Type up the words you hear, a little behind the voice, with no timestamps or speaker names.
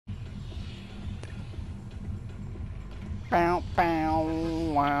Bow, bow,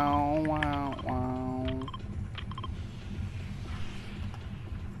 wow, wow, wow.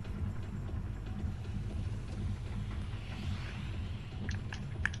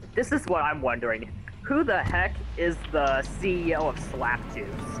 This is what I'm wondering. Who the heck is the CEO of Slap Juice?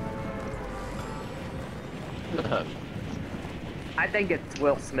 I think it's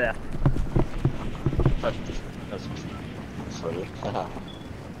Will Smith. That's funny.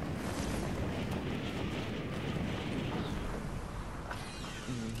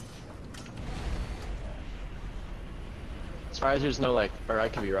 As far as there's no like, or I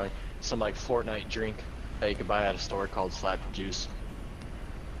could be wrong, some like Fortnite drink that you could buy at a store called Slap Juice.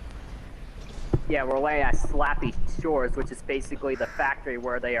 Yeah, we're laying at Slappy Shores, which is basically the factory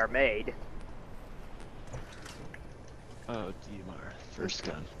where they are made. Oh, DMR. First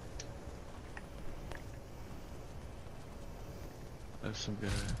gun. That's some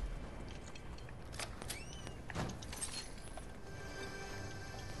good.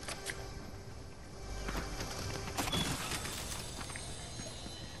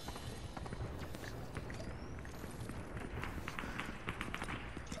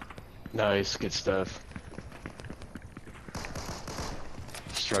 Nice, good stuff.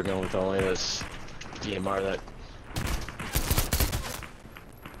 Struggling with only this DMR that.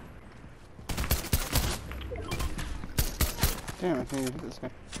 Damn, I can't hit this guy.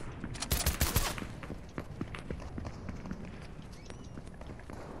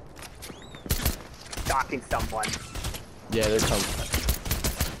 Docking someone. Yeah, they're coming.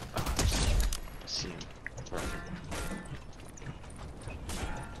 Oh, I see him. Right.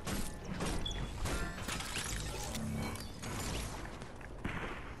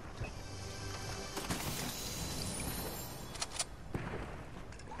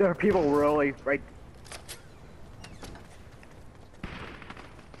 There are people really right.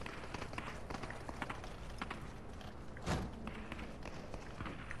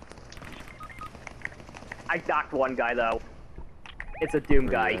 I docked one guy though. It's a Doom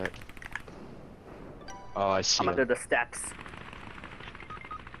guy. At? Oh, I see I'm him. under the steps.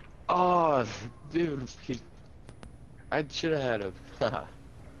 Oh, dude, I should have had him.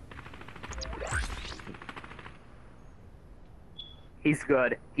 He's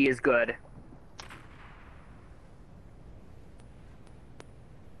good. He is good.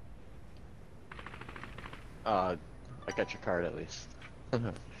 I got your card at least.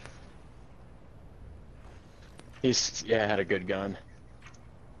 He's, yeah, had a good gun.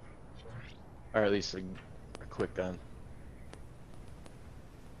 Or at least a quick gun.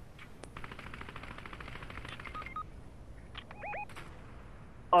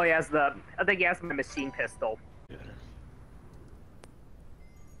 Oh, he has the. I think he has my machine pistol. Yeah.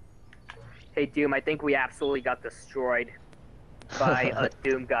 Hey, Doom, I think we absolutely got destroyed by a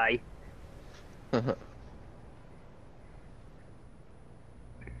Doom guy.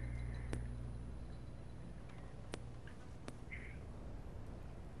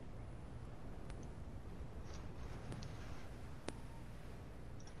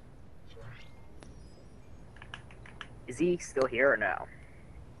 Is he still here or no?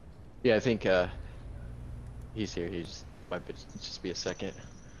 Yeah, I think he's here. He just might just be a second.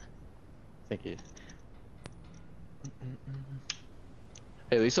 I think he.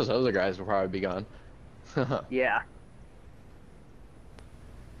 Hey, at least those other guys will probably be gone. Yeah.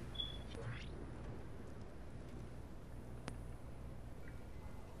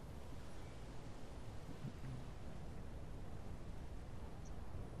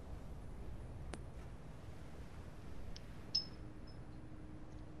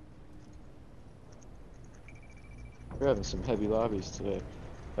 We're having some heavy lobbies today.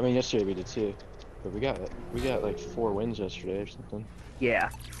 I mean, yesterday we did too, but we got like 4 wins yesterday or something.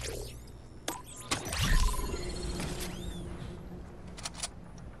 Yeah.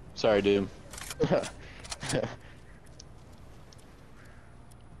 Sorry, Doom.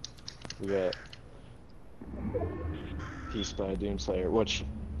 We got Peace by Doomslayer, which.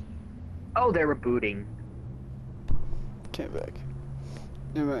 Oh, they're rebooting. Came back.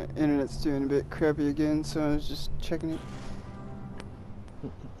 And my internet's doing a bit crappy again, so I was just checking it.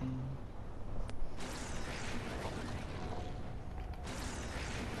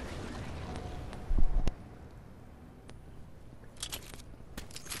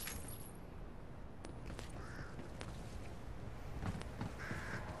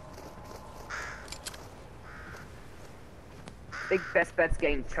 I think best bet's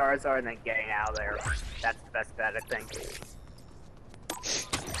getting Charizard and then getting out of there. That's the best bet, I think.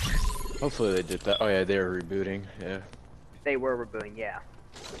 Hopefully they did that. Oh yeah, they were rebooting. Yeah. They were rebooting, yeah.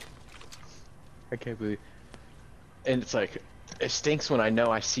 I can't believe. And it's like, it stinks when I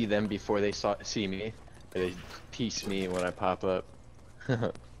know I see them before they see me. They piece me when I pop up.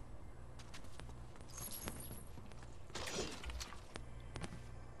 I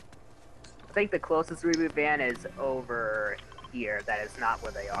think the closest reboot van is over here. That is not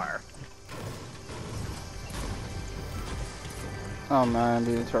where they are. Oh man, I'm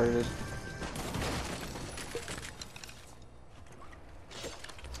being targeted.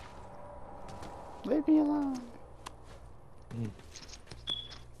 Leave me alone.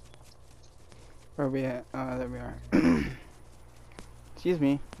 Where are we at? Oh, there we are. Excuse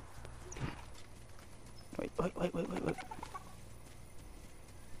me. Wait.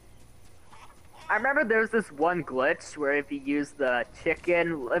 I remember there was this one glitch where if you use the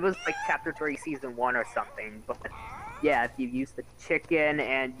chicken, it was like Chapter 3, Season 1 or something, but yeah, if you use the chicken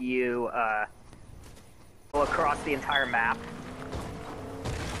and you go across the entire map.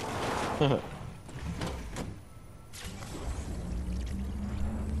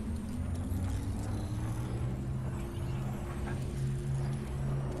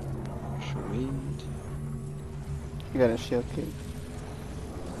 Sweet. You got a shield kit.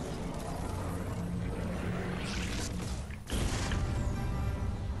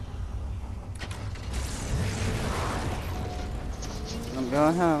 I'm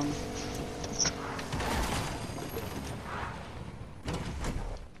going home.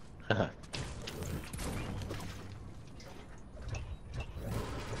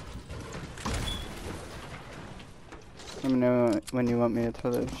 Let me know when you want me to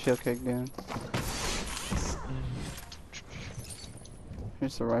throw the shield kick down.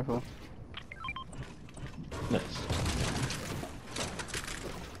 Here's the rifle. Nice.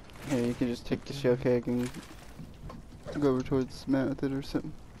 Here, you can just take the shield keg and go over towards Matt with it or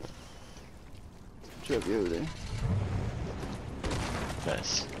something. Drop you over there.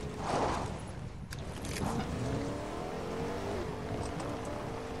 Nice.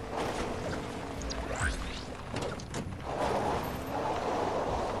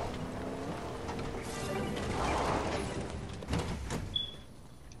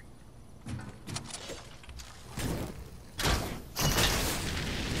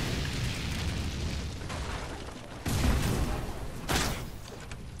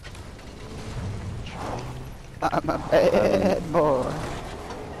 I'm a bad boy.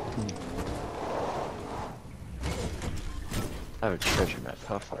 I have a treasure map.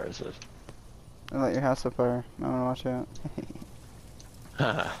 How far is it? I light your house on fire. I wanna watch out.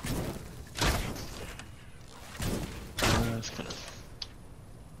 That's kind of...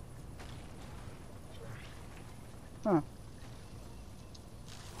 Huh.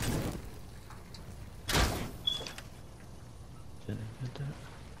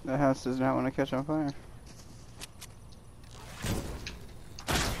 The house does not want to catch on fire.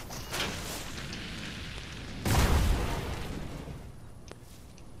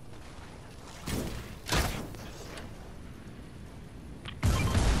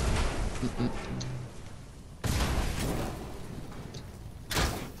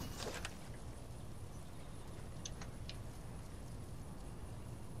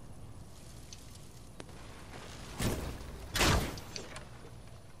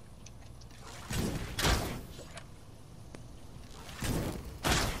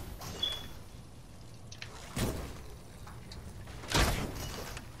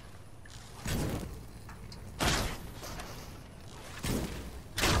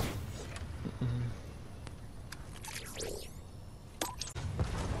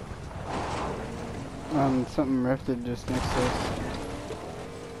 Something rifted just next to us.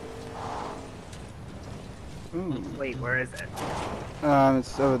 Ooh. Wait, where is it?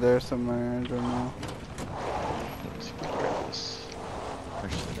 It's over there somewhere. I don't know. Let's see where this...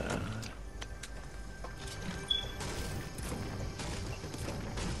 Where's that?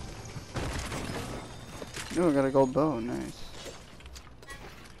 Oh, I got a gold bow. Nice.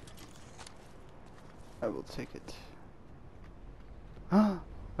 I will take it. What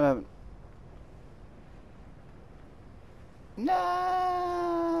happened? No,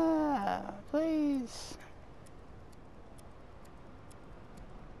 please.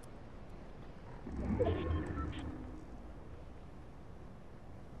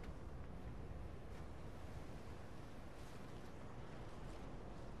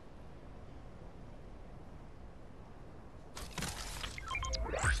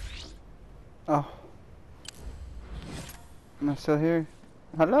 Oh. Am I still here?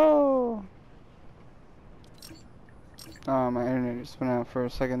 Hello? Oh, my internet just went out for a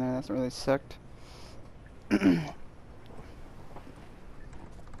second there. That's really sucked. Damn,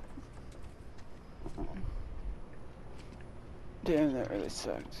 that really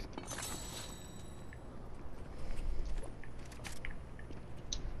sucked.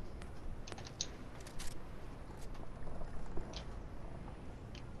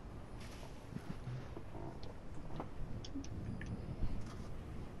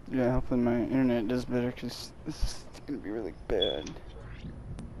 Yeah, hopefully my internet does better, because this is gonna be really bad.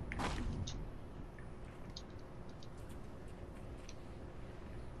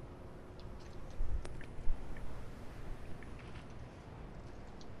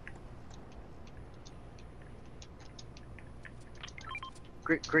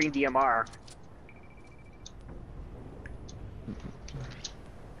 Green DMR.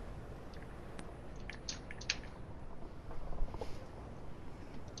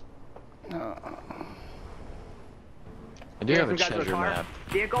 I do have a Some guys with treasure car. map.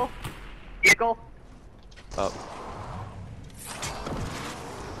 Vehicle. Oh.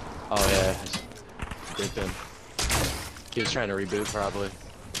 Oh yeah. Good then. He was trying to reboot probably.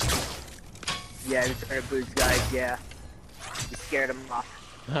 Yeah, he's trying to boost guys. Yeah, he scared him off.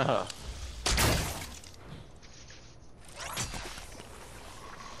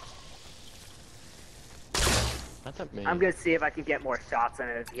 Not that many. I'm gonna see if I can get more shots on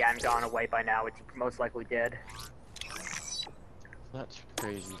it if he hadn't gone away by now, which he most likely did. Not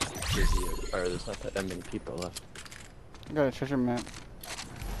crazy busy, or there's not that many people left. I got a treasure map.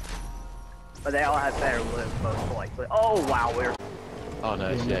 But they all have better loot, most likely. Oh wow, we're. Oh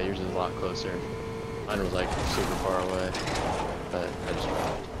nice, yeah, yours is a lot closer. Mine was like super far away, but I just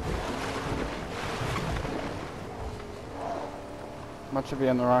dropped. Much to be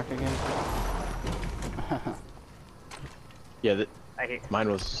on the rock again. Yeah, I hate.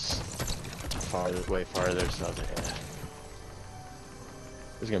 mine was way farther, so I was like, eh.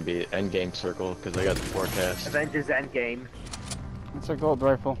 There's gonna be an end game circle because I got the forecast. Avengers Endgame. It's a gold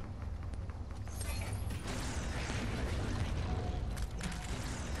rifle.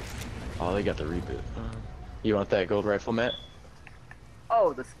 Oh, they got the reboot. You want that gold rifle, Matt?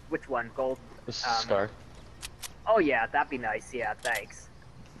 Oh, this which one? Gold. This Scar. Oh yeah, that'd be nice. Yeah, thanks.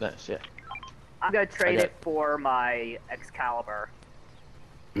 Nice, yeah. I'm gonna trade got- it for my Excalibur.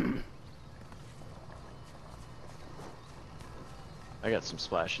 I got some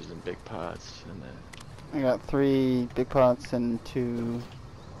splashes and big pots, and then I got 3 big pots and 2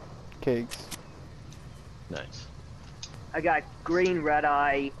 cakes. nice. I got green Red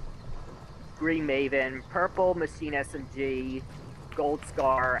Eye, green Maven, purple Machine SMG, gold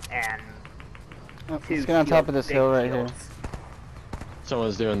Scar, and Oh, 2 let's get on top of this big hill right shields. here.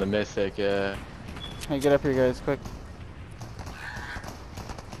 Someone's doing the mythic, yeah. Hey, get up here, guys, quick.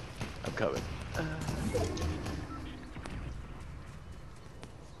 I'm coming.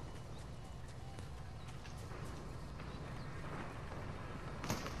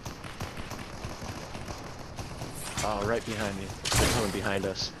 Oh, right behind me. They're coming behind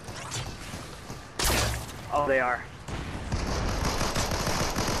us. Oh, they are.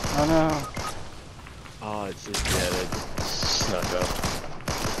 Oh no. Oh, it's just, yeah, they snuck up.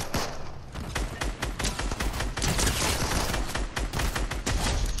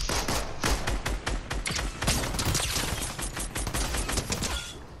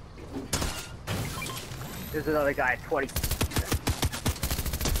 There's another guy at 20.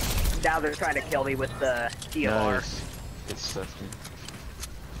 Now they're trying to kill me with the DMR. Nice. Good stuff, dude.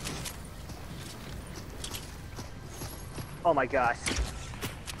 Oh my gosh.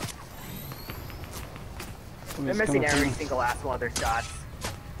 They're Somebody's missing coming every from- single last one of their shots.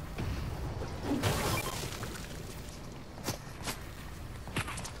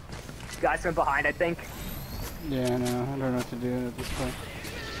 Guys from behind, I think. Yeah, I know. I don't know what to do at this point.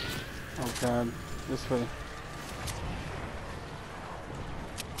 Oh god. This way.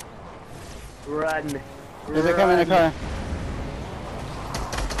 Run. Here they come in the car.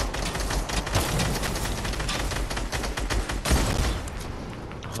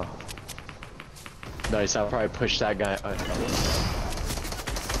 Oh. Nice, I'll probably push that guy.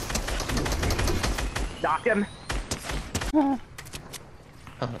 Knock him. Oh,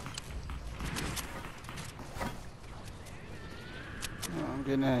 I'm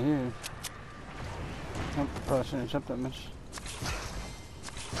getting out of here. I probably shouldn't jump that much.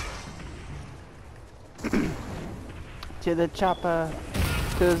 To the chopper.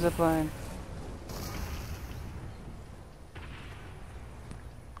 To the zipline.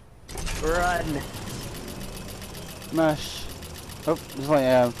 Run. Mush. Oh, there's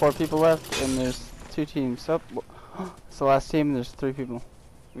only 4 people left, and there's 2 teams. Oh, it's the last team, and there's 3 people.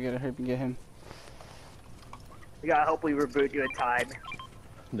 We gotta hurry up and get him. We gotta hope we reboot you in time.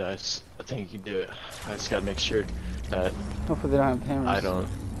 Nice. I think you can do it. I just gotta make sure that Hopefully they don't have hammers. I don't,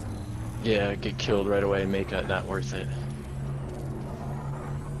 yeah, get killed right away and make it not worth it.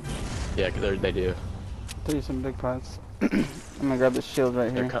 Yeah, 'cause they do. 30 some big pots. I'm gonna grab this shield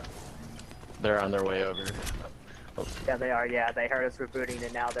right here. They're on their way over. Oh, Yeah, they are. Yeah, they heard us rebooting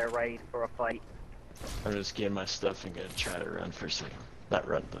and now they're ready for a fight. I'm just getting my stuff and gonna try to run for a second. Not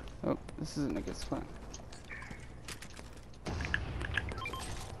run, but. Oh, this isn't a good spot.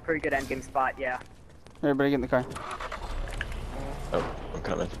 Pretty good endgame spot, yeah. Everybody get in the car. Oh, I'm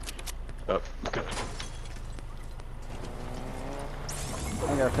coming. Oh, I'm coming.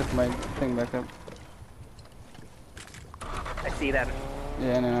 I gotta pick my thing back up. I see them.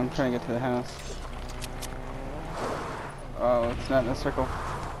 Yeah, no, I'm trying to get to the house. Oh, it's not in a circle.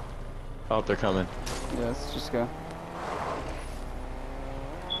 Oh, they're coming. Yeah, let's just go.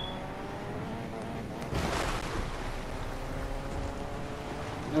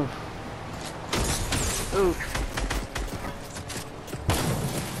 Oof. Oof.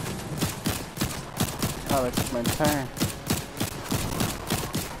 Oh, they took my tire.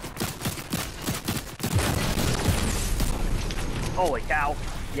 Holy cow.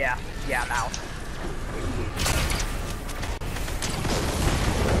 Yeah, I'm out.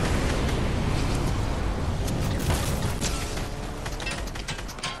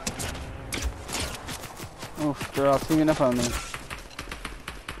 Oof, they're all teaming up on me.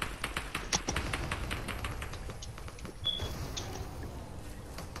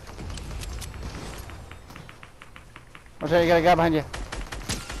 Watch out, you got a guy behind you.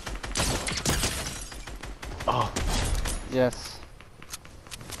 Oh, Yes.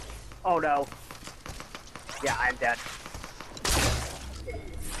 Oh no. Yeah, I'm dead.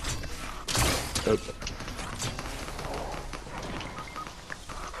 oh.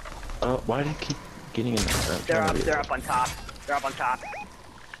 Oh, why do they keep getting in there? They're up on top. They're up on top.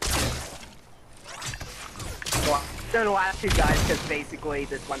 Well, they're the last two guys because basically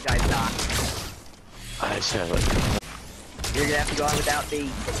this one guy's not. I just have like. You're gonna have to go on without me.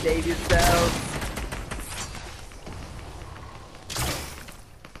 Save yourself.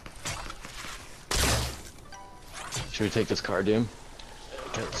 Should we take this car, Doom?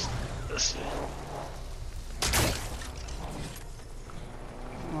 Because this.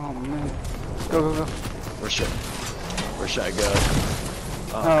 Oh man. Go, go, go. Where should I go?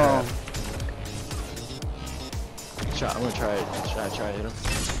 Oh. Crap. I'm gonna try it. Should I try to hit him?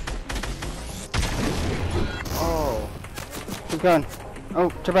 Oh. Keep going.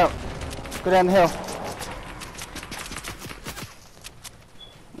 Oh, jump out. Go down the hill.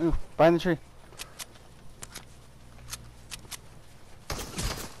 Ooh, behind the tree.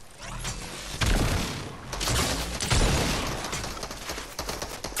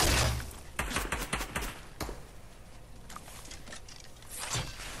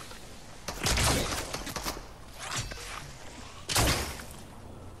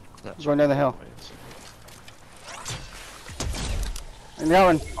 Going down the hill. And that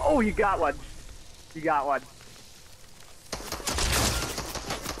one. Oh, you got one. You got one.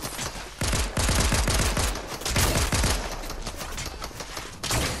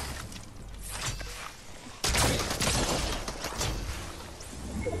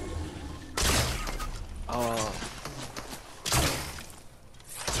 Oh.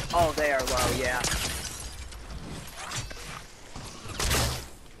 Oh, they are low, yeah.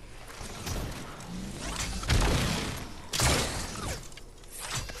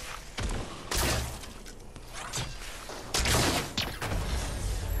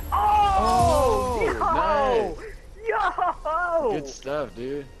 Nice. Yo! Good stuff,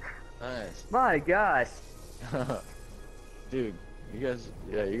 dude. Nice. My gosh. Dude, you guys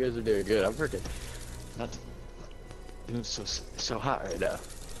are doing good. I'm freaking not doing so hot right now.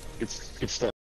 Good stuff.